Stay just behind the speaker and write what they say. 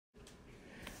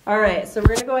All right, so we're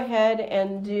going to go ahead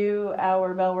and do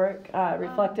our Bellwork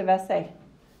reflective essay.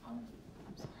 I'm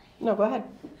sorry. No, go ahead.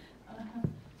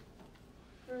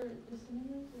 For the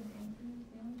synonyms and antonyms,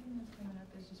 the only thing that's coming up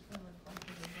is just for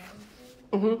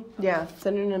reflective. Yeah,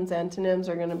 synonyms, antonyms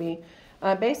are going to be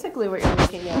basically what you're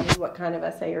looking at is what kind of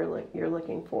essay you're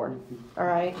looking for. All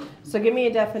right, so give me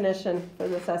a definition for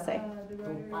this essay. The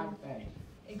writer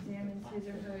examines his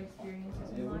or her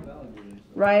experiences in life.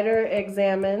 Writer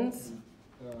examines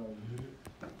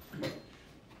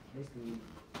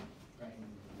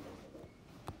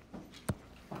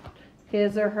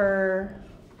his or her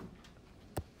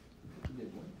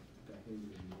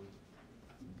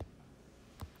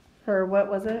what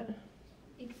was it?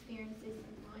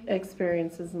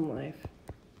 Experiences in life.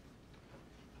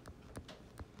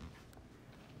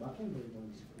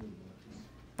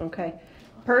 Okay.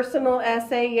 Personal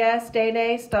essay, yes.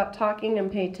 Day, stop talking and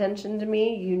pay attention to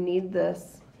me. You need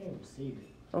this. I can't receive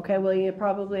it. Okay, well, you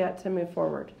probably ought to move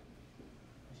forward.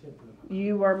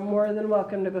 You are more than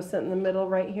welcome to go sit in the middle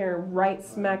right here, right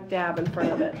smack dab in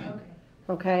front of it.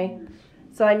 Okay?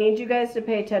 So I need you guys to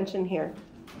pay attention here.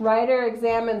 Writer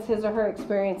examines his or her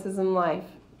experiences in life.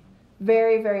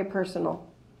 Very, very personal.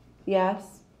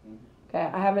 Yes? Okay,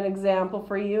 I have an example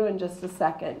for you in just a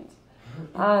second.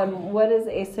 What is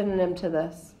a synonym to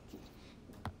this?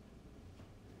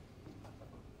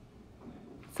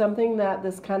 Something that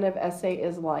this kind of essay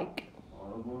is like.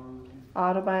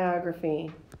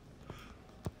 Autobiography.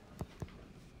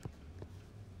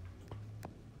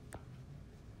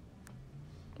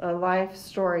 A life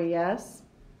story, yes?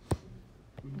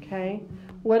 Okay.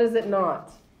 What is it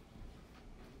not?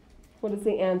 What is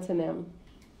the antonym?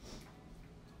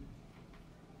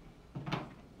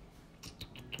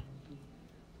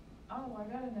 Oh, I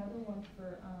got another one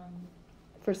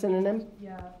for synonym?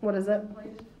 Yeah. What is it?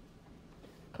 Contemplative.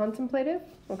 Contemplative?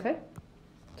 Okay.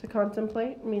 To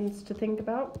contemplate means to think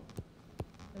about.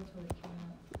 That's what it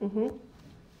came up.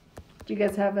 Do you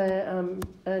guys have an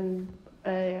antonym?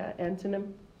 I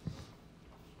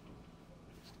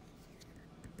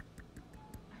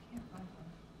can't find one.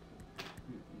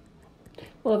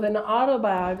 Well, if an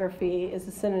autobiography is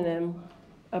a synonym,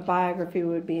 a biography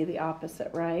would be the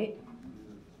opposite, right?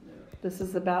 This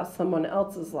is about someone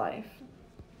else's life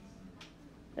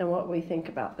and what we think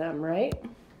about them, right?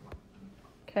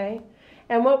 Okay.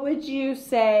 And what would you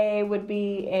say would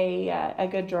be a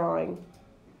good drawing?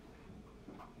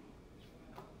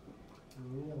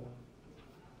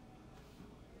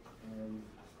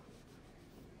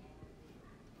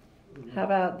 How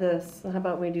about this? How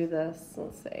about we do this?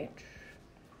 Let's say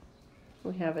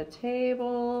we have a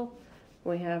table.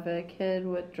 We have a kid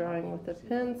drawing with a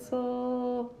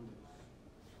pencil.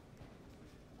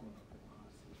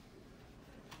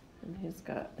 And he's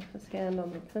got his hand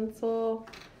on the pencil.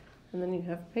 And then you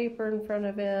have paper in front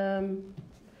of him.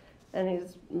 And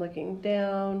he's looking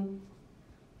down.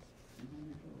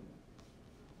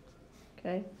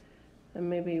 Okay? And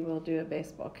maybe we'll do a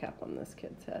baseball cap on this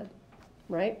kid's head.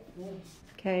 Right?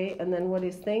 Okay, and then what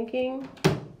he's thinking,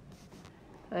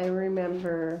 I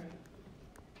remember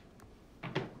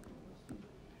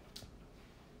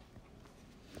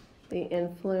the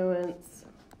influence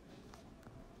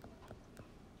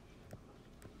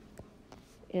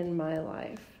in my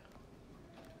life.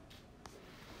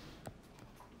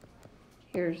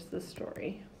 Here's the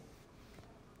story.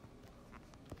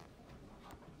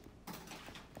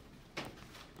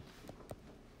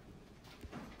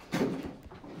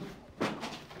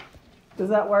 Does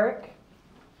that work?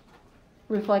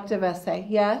 Reflective essay,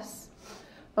 yes?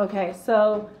 Okay,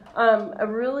 so a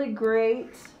really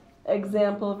great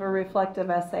example of a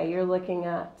reflective essay you're looking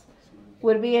at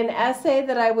would be an essay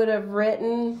that I would have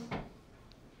written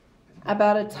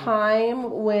about a time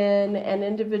when an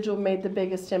individual made the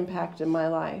biggest impact in my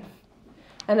life.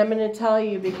 And I'm going to tell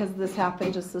you because this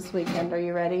happened just this weekend. Are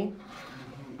you ready?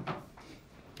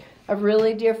 A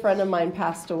really dear friend of mine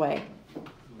passed away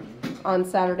on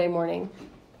Saturday morning.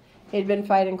 He'd been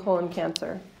fighting colon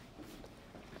cancer.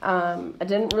 I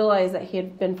didn't realize that he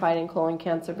had been fighting colon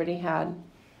cancer, but he had.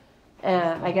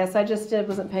 And I guess I just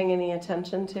wasn't paying any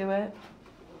attention to it.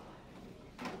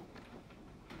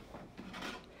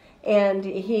 And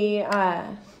he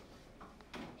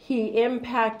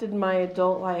impacted my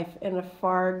adult life in a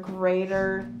far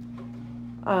greater,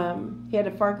 he had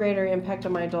a far greater impact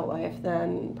on my adult life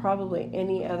than probably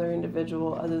any other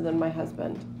individual other than my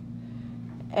husband.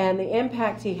 And the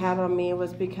impact he had on me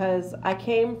was because I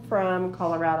came from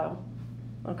Colorado.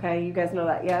 Okay, you guys know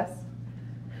that, yes?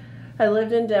 I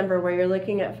lived in Denver, where you're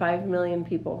looking at 5 million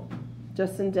people,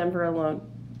 just in Denver alone.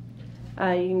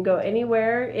 You can go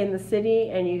anywhere in the city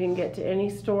and you can get to any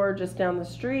store just down the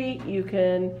street. You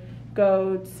can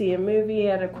go see a movie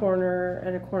at a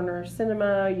corner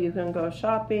cinema. You can go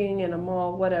shopping in a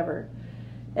mall, whatever.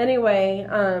 Anyway,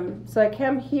 so I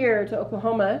came here to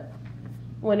Oklahoma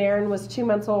when Aaron was 2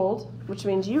 months old, which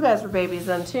means you guys were babies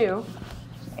then too.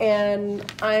 And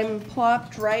I'm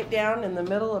plopped right down in the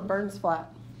middle of Burns Flat.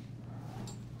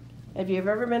 If you've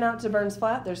ever been out to Burns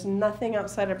Flat, there's nothing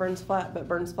outside of Burns Flat but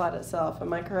Burns Flat itself.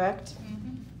 Am I correct?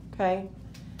 Mm-hmm. Okay.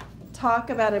 Talk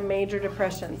about a major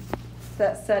depression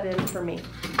that set in for me.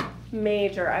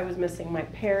 Major. I was missing my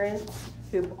parents,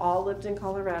 who all lived in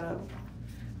Colorado.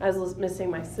 I was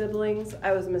missing my siblings.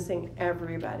 I was missing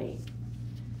everybody.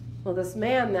 Well, this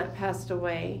man that passed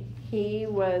away, he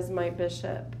was my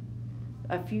bishop.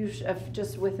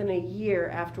 Just within a year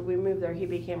after we moved there, he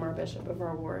became our bishop of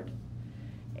our ward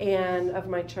and of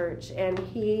my church. And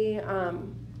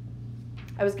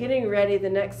I was getting ready the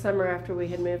next summer after we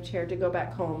had moved here to go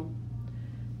back home,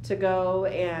 to go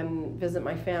and visit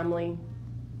my family.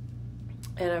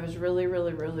 And I was really,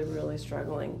 really, really, really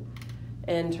struggling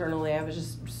internally. I was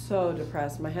just so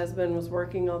depressed. My husband was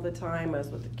working all the time. I was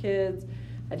with the kids.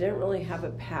 I didn't really have a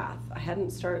path. I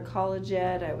hadn't started college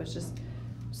yet. I was just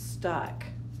stuck.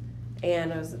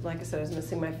 And I was, like I said, I was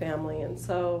missing my family. And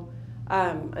so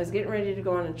I was getting ready to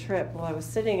go on a trip. Well, I was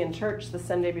sitting in church the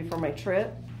Sunday before my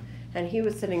trip, and he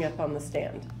was sitting up on the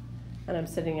stand. And I'm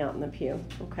sitting out in the pew,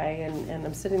 okay? And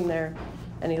I'm sitting there,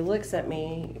 and he looks at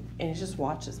me, and he just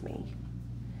watches me.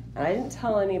 And I didn't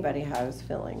tell anybody how I was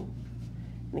feeling.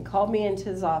 And he called me into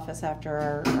his office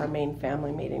after our main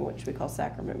family meeting, which we call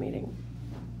sacrament meeting.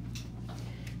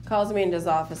 Calls me into his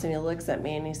office, and he looks at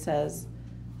me, and he says,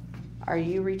 "Are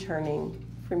you returning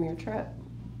from your trip?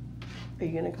 Are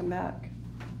you going to come back?"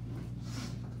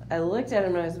 I looked at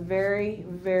him, and I was very,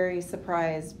 very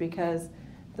surprised, because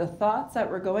the thoughts that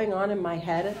were going on in my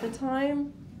head at the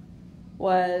time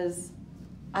was,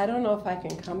 I don't know if I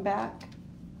can come back.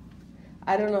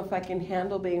 I don't know if I can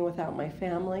handle being without my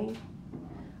family.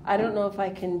 I don't know if I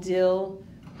can deal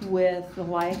with the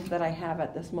life that I have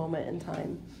at this moment in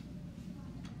time.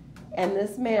 And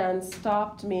this man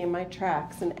stopped me in my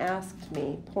tracks and asked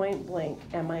me point blank,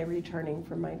 am I returning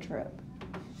from my trip?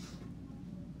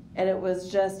 And it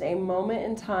was just a moment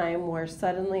in time where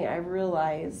suddenly I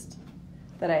realized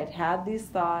that I had had these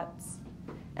thoughts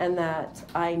and that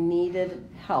I needed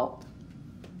help.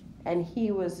 And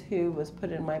he was who was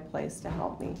put in my place to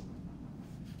help me,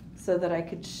 so that I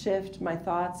could shift my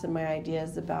thoughts and my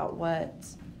ideas about what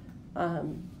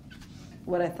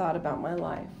I thought about my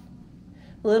life.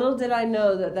 Little did I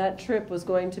know that that trip was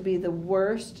going to be the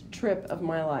worst trip of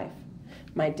my life.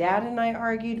 My dad and I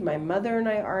argued. My mother and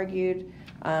I argued.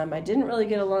 I didn't really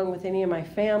get along with any of my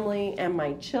family. And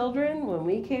my children, when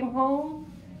we came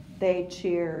home, they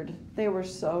cheered. They were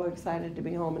so excited to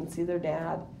be home and see their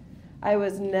dad. I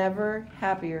was never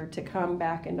happier to come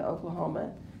back into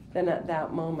Oklahoma than at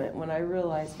that moment when I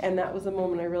realized, and that was the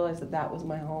moment I realized that that was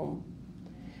my home.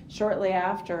 Shortly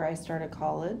after, I started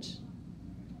college.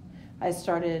 I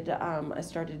started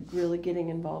really getting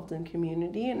involved in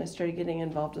community, and I started getting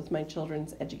involved with my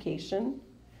children's education.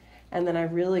 And then I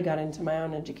really got into my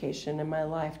own education, and my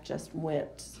life just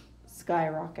went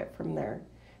skyrocket from there.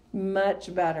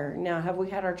 Much better. Now, have we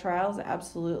had our trials?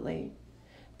 Absolutely.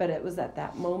 But it was at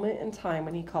that moment in time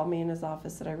when he called me in his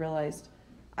office that I realized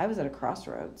I was at a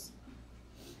crossroads.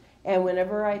 And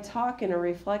whenever I talk in a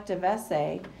reflective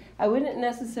essay, I wouldn't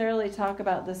necessarily talk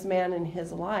about this man and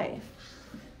his life,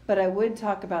 but I would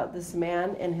talk about this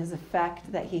man and his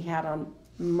effect that he had on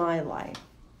my life.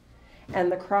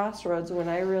 And the crossroads when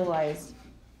I realized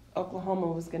Oklahoma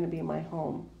was going to be my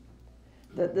home,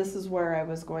 that this is where I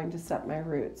was going to set my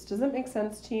roots. Does that make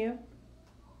sense to you?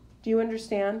 Do you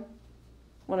understand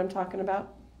what I'm talking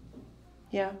about?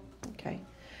 Yeah? Okay.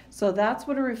 So that's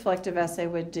what a reflective essay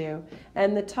would do.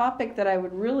 And the topic that I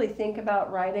would really think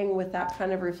about writing with that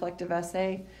kind of reflective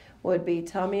essay would be,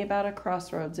 tell me about a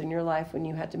crossroads in your life when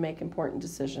you had to make important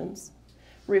decisions.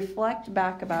 Reflect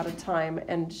back about a time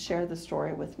and share the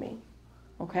story with me.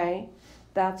 Okay?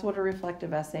 That's what a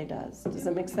reflective essay does. Does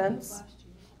that make sense?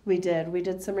 We did. We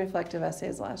did some reflective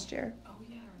essays last year. Oh,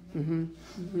 yeah.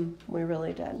 We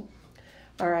really did.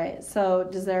 All right. So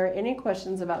is there any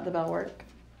questions about the bell work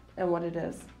and what it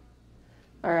is?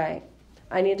 All right.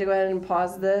 I need to go ahead and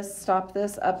pause this, stop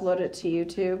this, upload it to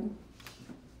YouTube.